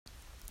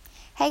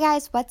Hey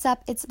guys, what's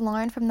up? It's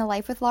Lauren from the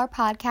Life with Laura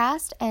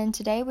podcast, and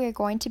today we're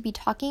going to be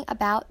talking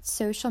about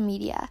social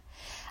media.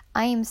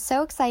 I am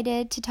so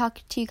excited to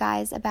talk to you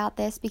guys about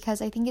this because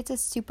I think it's a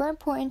super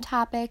important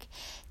topic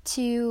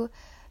to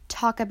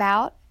talk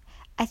about.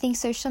 I think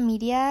social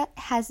media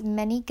has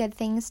many good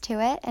things to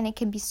it, and it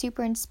can be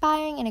super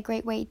inspiring and a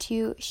great way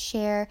to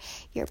share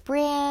your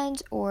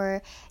brand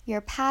or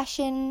your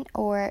passion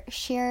or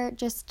share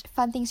just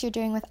fun things you're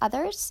doing with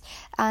others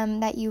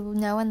that you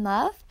know and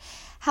love.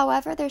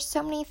 However, there's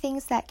so many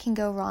things that can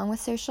go wrong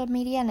with social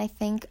media, and I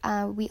think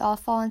we all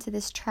fall into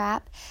this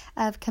trap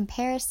of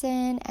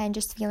comparison and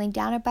just feeling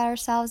down about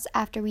ourselves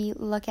after we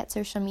look at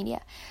social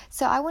media.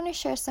 So I want to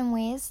share some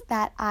ways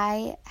that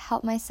I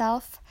help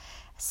myself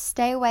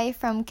stay away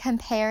from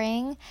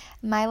comparing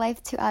my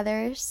life to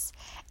others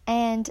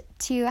and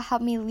to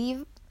help me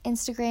leave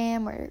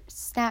Instagram or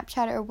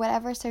Snapchat or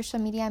whatever social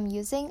media I'm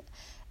using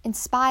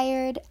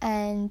inspired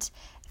and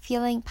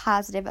feeling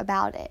positive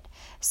about it.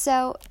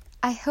 So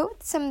I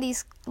hope some of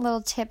these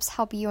little tips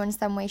help you in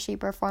some way,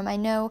 shape, or form. I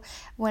know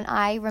when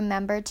I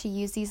remember to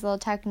use these little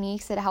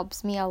techniques, it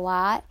helps me a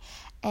lot,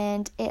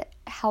 and it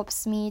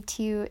helps me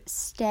to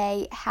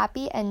stay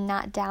happy and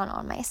not down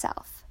on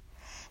myself.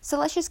 So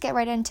let's just get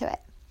right into it.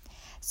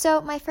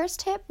 So my first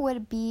tip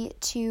would be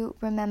to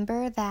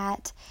remember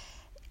that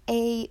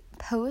a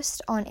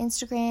post on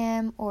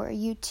Instagram or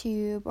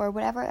YouTube or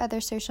whatever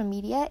other social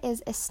media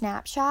is a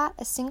snapshot,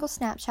 a single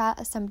snapshot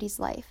of somebody's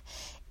life.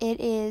 It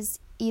is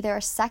either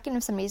a second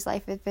of somebody's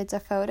life if it's a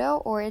photo,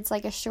 or it's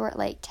like a short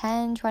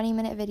 10-20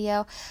 minute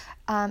video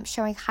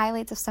showing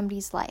highlights of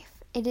somebody's life.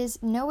 It is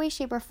no way,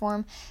 shape, or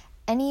form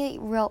any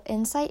real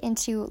insight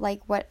into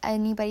what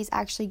anybody's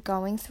actually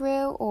going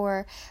through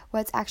or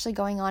what's actually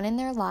going on in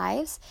their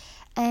lives.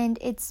 And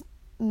it's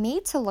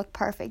made to look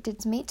perfect.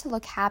 It's made to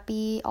look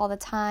happy all the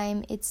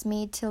time. It's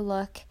made to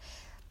look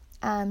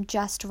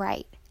just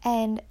right.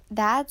 And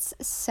that's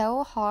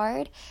so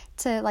hard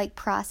to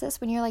process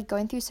when you're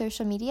going through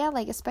social media,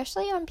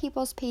 especially on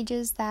people's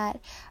pages that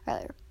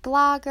are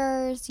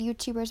bloggers,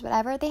 YouTubers,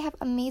 whatever. They have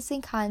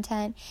amazing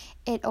content.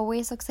 It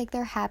always looks like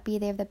they're happy.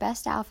 They have the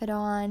best outfit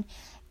on.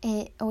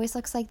 It always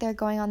looks like they're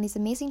going on these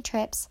amazing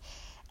trips.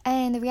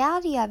 And the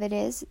reality of it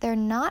is they're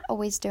not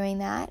always doing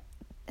that.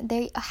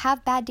 They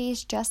have bad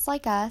days just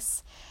like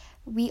us.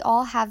 We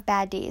all have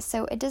bad days.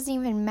 So it doesn't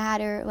even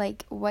matter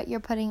what you're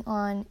putting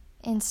on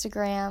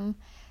Instagram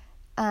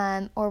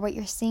or what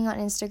you're seeing on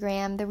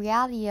Instagram. The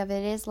reality of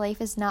it is life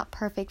is not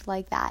perfect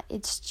like that.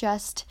 It's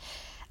just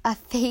a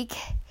fake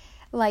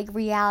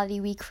reality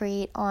we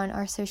create on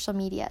our social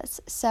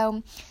medias.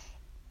 So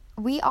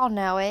we all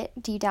know it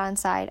deep down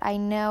inside. I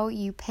know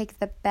you pick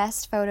the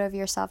best photo of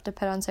yourself to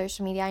put on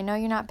social media. I know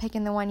you're not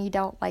picking the one you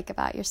don't like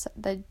about yourself,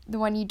 the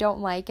one you don't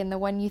like and the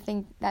one you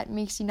think that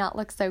makes you not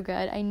look so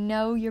good. I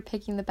know you're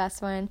picking the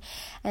best one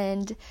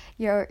and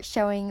you're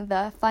showing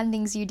the fun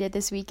things you did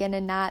this weekend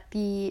and not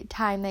the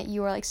time that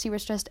you were super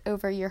stressed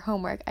over your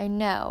homework. I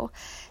know.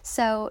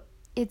 So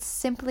it's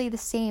simply the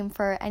same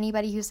for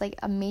anybody who's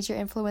a major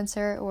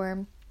influencer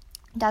or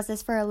does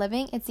this for a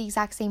living. It's the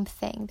exact same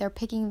thing. They're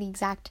picking the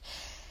exact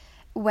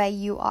way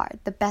you are,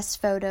 the best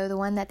photo, the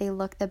one that they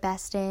look the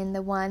best in,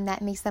 the one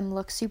that makes them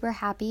look super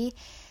happy.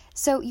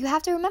 So you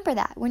have to remember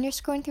that when you're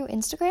scrolling through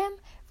Instagram.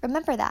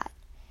 Remember that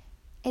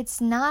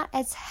it's not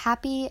as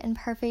happy and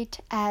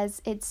perfect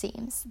as it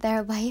seems.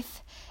 Their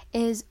life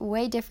is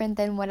way different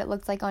than what it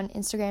looks like on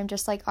Instagram,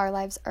 just like our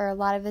lives are a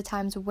lot of the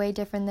times way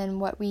different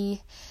than what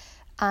we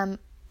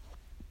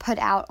put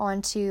out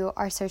onto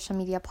our social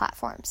media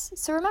platforms.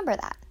 So remember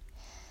that.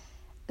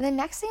 The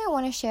next thing I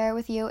want to share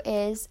with you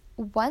is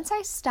once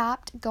I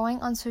stopped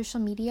going on social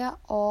media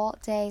all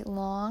day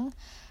long,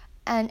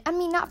 and I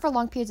mean, not for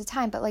long periods of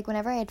time, but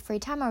whenever I had free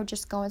time, I would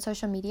just go on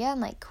social media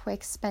and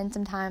quick spend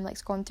some time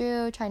scrolling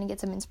through, trying to get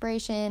some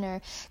inspiration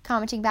or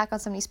commenting back on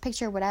somebody's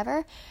picture,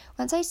 whatever.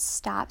 Once I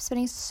stopped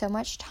spending so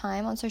much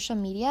time on social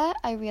media,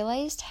 I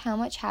realized how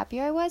much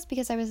happier I was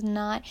because I was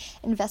not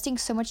investing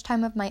so much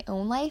time of my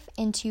own life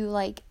into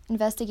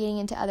investigating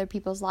into other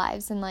people's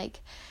lives and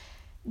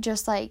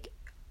just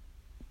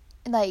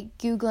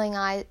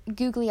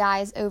googly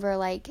eyes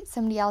over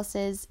somebody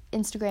else's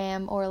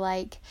Instagram or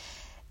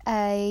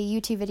a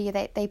YouTube video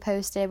that they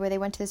posted where they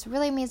went to this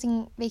really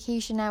amazing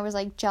vacation I was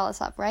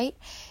jealous of, right?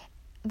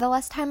 The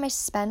less time I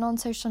spend on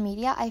social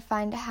media, I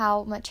find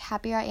how much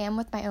happier I am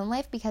with my own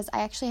life because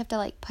I actually have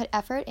to put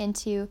effort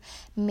into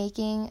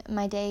making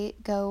my day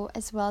go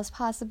as well as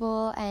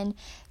possible and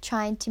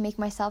trying to make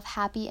myself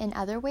happy in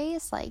other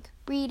ways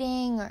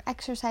reading or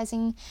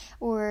exercising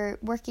or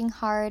working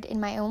hard in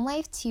my own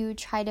life to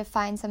try to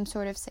find some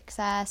sort of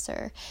success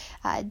or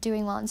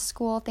doing well in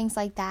school, things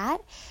like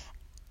that.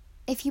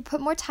 If you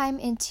put more time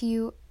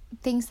into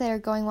things that are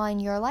going well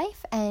in your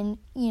life and,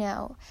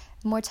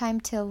 more time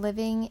to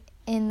living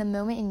in the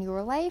moment in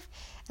your life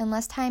and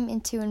less time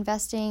into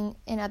investing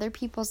in other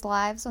people's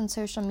lives on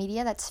social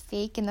media that's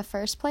fake in the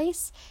first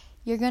place,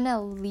 you're going to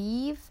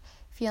leave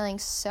feeling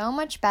so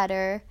much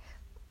better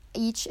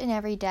each and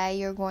every day.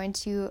 You're going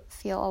to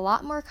feel a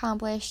lot more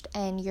accomplished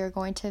and you're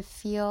going to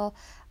feel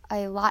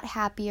a lot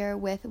happier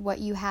with what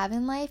you have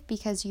in life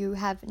because you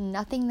have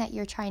nothing that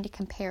you're trying to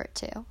compare it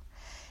to.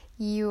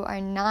 You are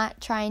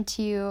not trying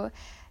to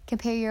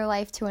compare your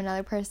life to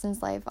another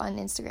person's life on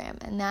Instagram,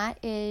 and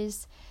that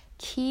is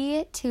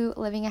key to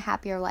living a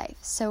happier life.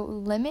 So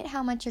limit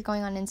how much you're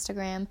going on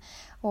Instagram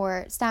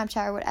or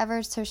Snapchat or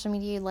whatever social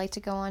media you'd like to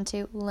go on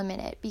to. Limit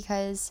it,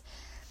 because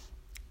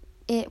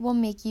it will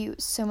make you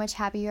so much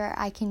happier,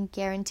 I can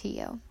guarantee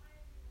you,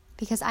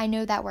 because I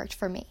know that worked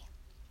for me.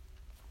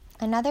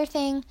 Another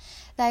thing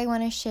that I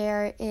want to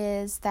share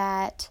is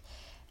that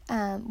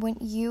when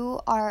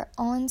you are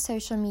on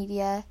social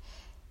media,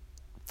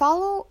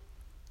 follow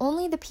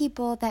only the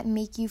people that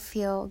make you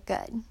feel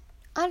good.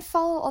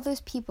 Unfollow all those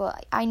people.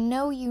 I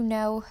know you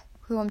know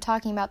who I'm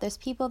talking about. Those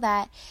people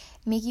that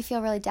make you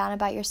feel really down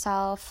about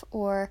yourself,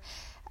 or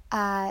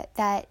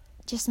that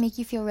just make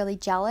you feel really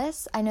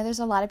jealous. I know there's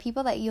a lot of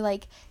people that you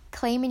like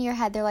claim in your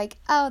head. They're like,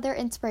 oh, they're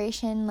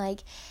inspiration.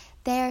 Like,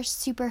 they're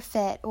super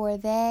fit, or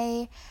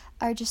they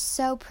are just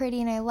so pretty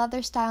and I love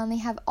their style and they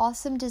have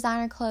awesome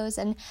designer clothes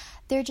and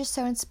they're just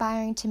so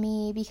inspiring to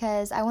me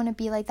because I want to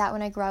be like that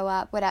when I grow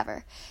up,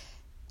 whatever.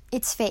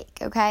 It's fake,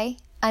 okay?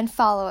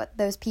 Unfollow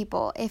those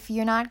people. If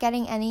you're not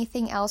getting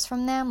anything else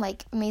from them,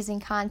 like amazing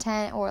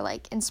content or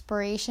like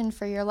inspiration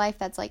for your life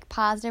that's like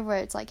positive, where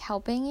it's like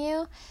helping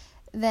you,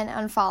 then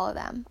unfollow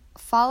them.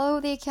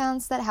 Follow the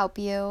accounts that help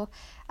you.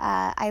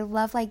 I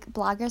love like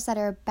bloggers that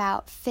are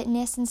about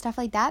fitness and stuff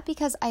like that,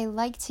 because I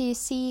like to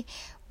see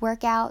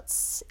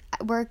workouts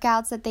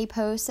that they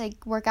post,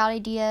 like workout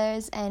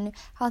ideas and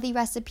healthy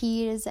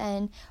recipes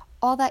and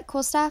all that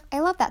cool stuff. I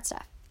love that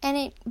stuff, and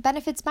it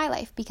benefits my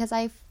life because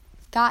I've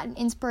gotten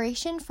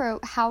inspiration for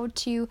how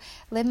to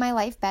live my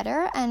life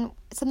better and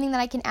something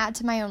that I can add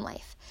to my own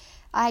life.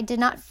 I did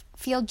not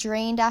feel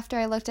drained after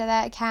I looked at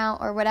that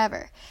account or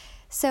whatever.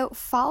 So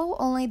follow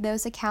only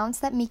those accounts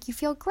that make you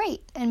feel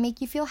great and make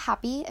you feel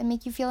happy and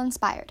make you feel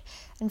inspired.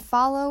 And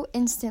follow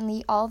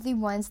instantly all the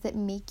ones that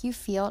make you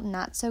feel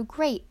not so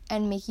great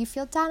and make you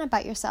feel down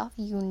about yourself.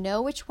 You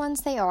know which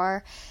ones they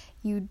are.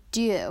 You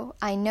do.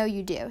 I know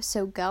you do.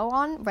 So go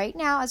on right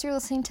now as you're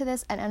listening to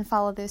this and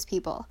unfollow those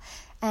people.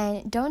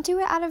 And don't do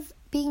it out of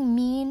being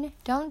mean.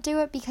 Don't do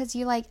it because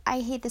you're like, I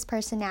hate this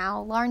person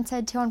now. Lauren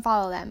said to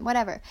unfollow them,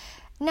 whatever.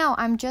 No,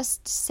 I'm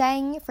just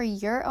saying for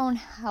your own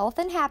health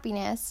and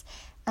happiness,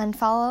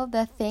 unfollow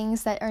the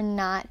things that are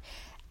not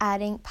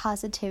adding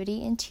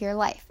positivity into your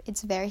life.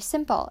 It's very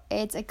simple.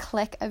 It's a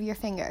click of your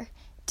finger.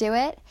 Do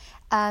it,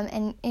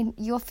 and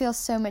you'll feel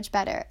so much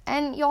better.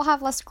 And you'll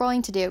have less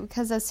scrolling to do,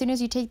 because as soon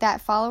as you take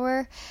that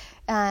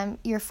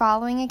your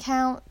following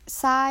account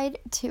side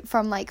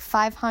from like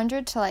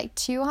 500 to like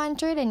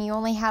 200, and you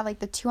only have like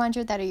the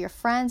 200 that are your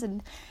friends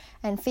and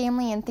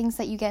family and things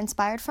that you get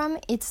inspired from,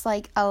 it's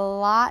like a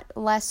lot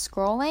less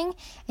scrolling,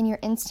 and you're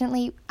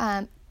instantly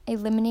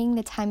eliminating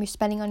the time you're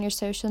spending on your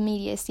social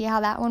media. See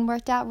how that one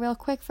worked out real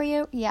quick for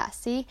you? Yeah,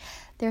 see?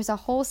 There's a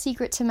whole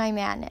secret to my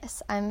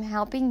madness. I'm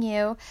helping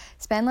you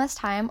spend less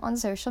time on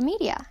social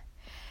media.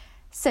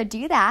 So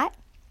do that.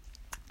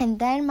 And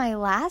then my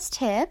last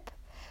tip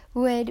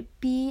would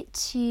be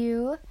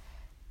to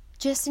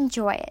just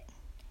enjoy it.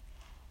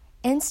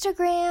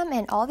 Instagram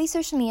and all these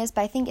social medias,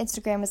 but I think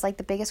Instagram is like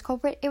the biggest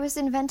culprit. It was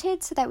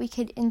invented so that we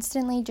could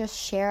instantly just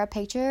share a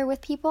picture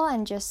with people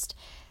and just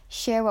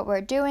share what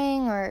we're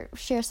doing or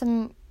share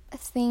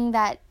something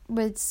that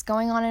was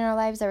going on in our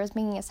lives that was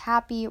making us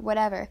happy,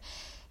 whatever.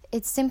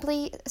 It's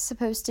simply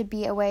supposed to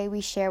be a way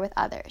we share with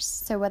others.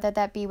 So whether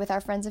that be with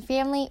our friends and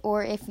family,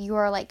 or if you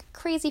are like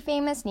crazy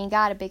famous and you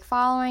got a big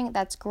following,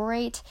 that's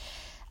great.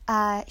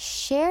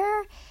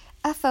 Share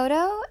a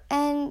photo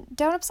and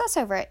don't obsess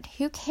over it.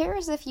 Who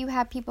cares if you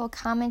have people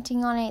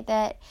commenting on it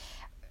that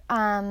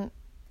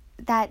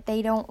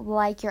they don't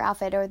like your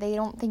outfit or they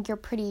don't think you're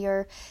pretty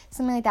or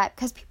something like that,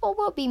 because people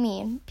will be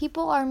mean.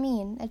 People are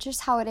mean. It's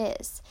just how it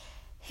is.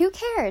 Who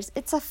cares?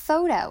 It's a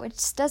photo. It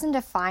just doesn't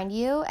define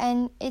you,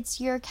 and it's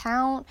your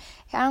account.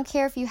 I don't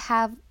care if you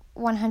have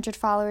 100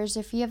 followers,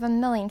 if you have 1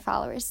 million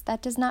followers.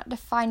 That does not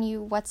define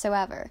you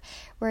whatsoever.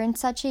 We're in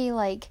such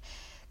a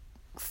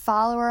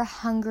follower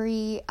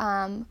hungry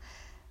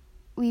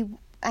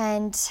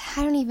and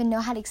I don't even know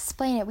how to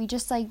explain it. We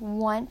just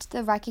want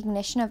the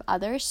recognition of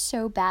others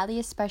so badly,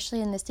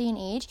 especially in this day and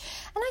age.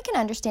 And I can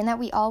understand that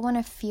we all want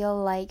to feel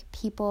like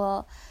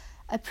people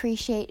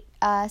appreciate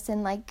us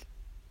and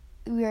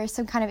we're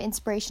some kind of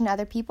inspiration to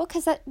other people,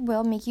 because that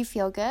will make you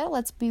feel good.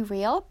 Let's be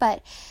real.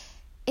 But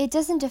it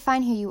doesn't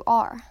define who you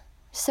are.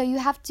 So you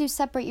have to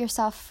separate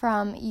yourself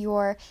from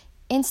your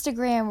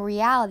Instagram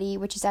reality,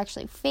 which is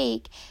actually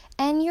fake,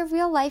 and your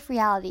real life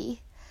reality.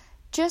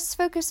 Just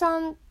focus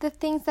on the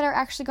things that are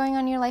actually going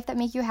on in your life that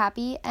make you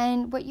happy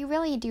and what you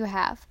really do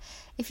have.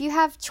 If you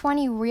have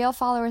 20 real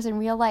followers in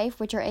real life,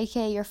 which are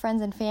aka your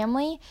friends and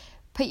family,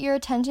 put your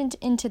attention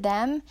into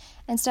them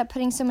and stop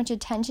putting so much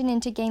attention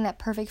into getting that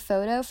perfect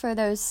photo for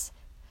those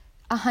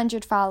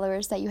 100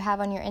 followers that you have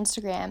on your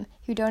Instagram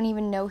who don't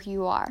even know who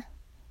you are.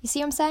 You see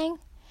what I'm saying?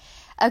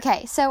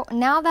 Okay, so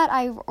now that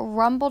I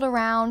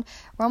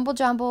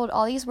rumble-jumbled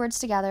all these words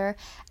together,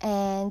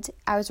 and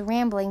I was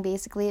rambling,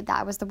 basically,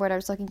 that was the word I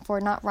was looking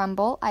for, not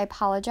rumble. I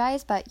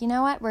apologize, but you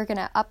know what? We're going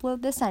to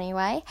upload this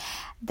anyway.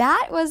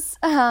 That was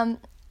a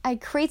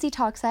crazy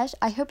talk sesh.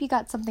 I hope you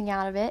got something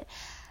out of it.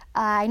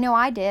 I know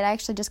I did. I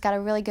actually just got a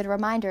really good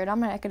reminder, and I'm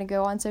not going to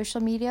go on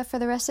social media for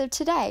the rest of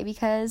today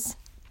because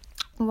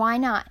why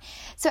not?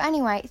 So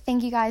anyway,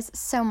 thank you guys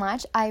so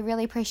much. I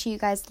really appreciate you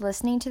guys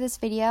listening to this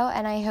video,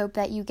 and I hope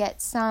that you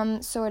get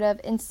some sort of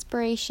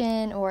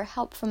inspiration or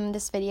help from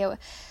this video,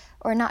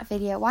 or not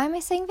video. Why am I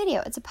saying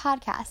video? It's a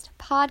podcast.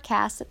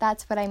 Podcast,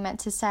 that's what I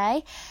meant to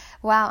say.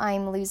 Wow,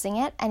 I'm losing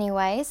it.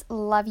 Anyways,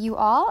 love you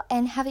all,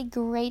 and have a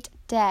great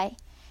day.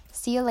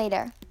 See you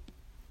later.